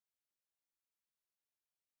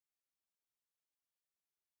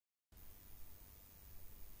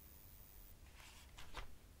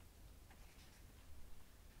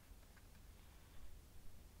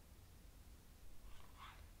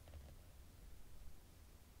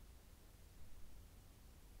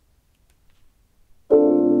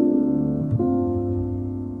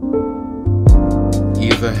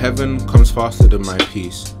Either heaven comes faster than my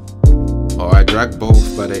peace, or I drag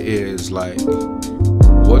both by the ears like,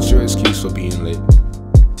 what's your excuse for being late?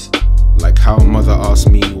 Like how mother asked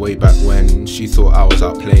me way back when she thought I was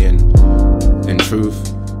out playing. In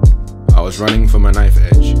truth, I was running from a knife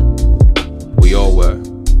edge. We all were.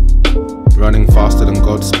 Running faster than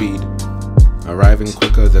God's speed, arriving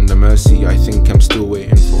quicker than the mercy I think I'm still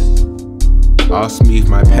waiting for. Ask me if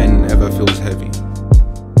my pen ever feels heavy.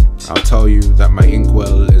 I'll tell you that my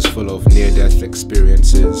inkwell is full of near-death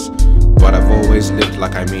experiences, but I've always lived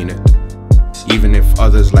like I mean it, even if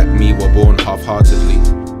others like me were born half-heartedly.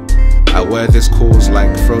 I wear this cause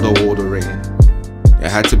like Frodo wore the ring. It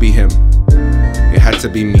had to be him, it had to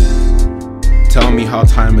be me. Tell me how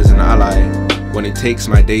time is an ally when it takes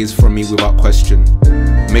my days from me without question,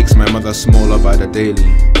 makes my mother smaller by the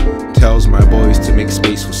daily, tells my boys to make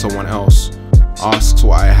space for someone else, asks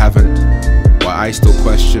why I haven't, why I still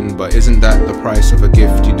question. But isn't that the price of a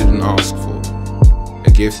gift you didn't ask for?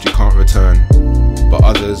 A gift you can't return, but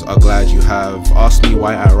others are glad you have. Ask me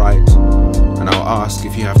why I write, and I'll ask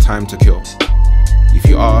if you have time to kill. If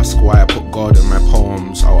you ask why I put God in my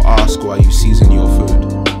poems, I'll ask why you season your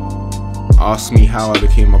food. Ask me how I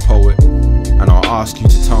became a poet, and I'll ask you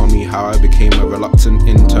to tell me how I became a reluctant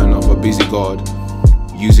intern of a busy God,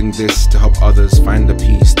 using this to help others find the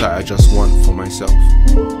peace that I just want for myself.